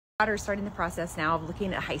Daughter's starting the process now of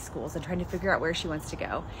looking at high schools and trying to figure out where she wants to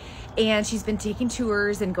go. And she's been taking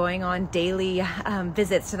tours and going on daily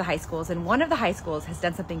visits to the high schools. And one of the high schools has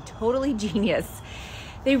done something totally genius.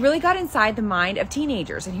 They really got inside the mind of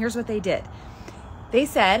teenagers. And here's what they did. They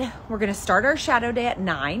said, we're going to start our shadow day at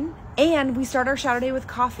 9, and we start our shadow day with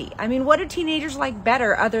coffee. I mean, what do teenagers like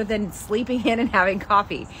better other than sleeping in and having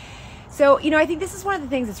coffee? So, I think this is one of the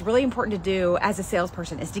things that's really important to do as a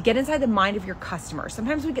salesperson, is to get inside the mind of your customer.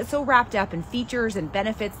 Sometimes we get so wrapped up in features and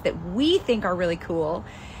benefits that we think are really cool,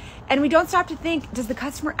 and we don't stop to think, does the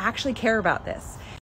customer actually care about this?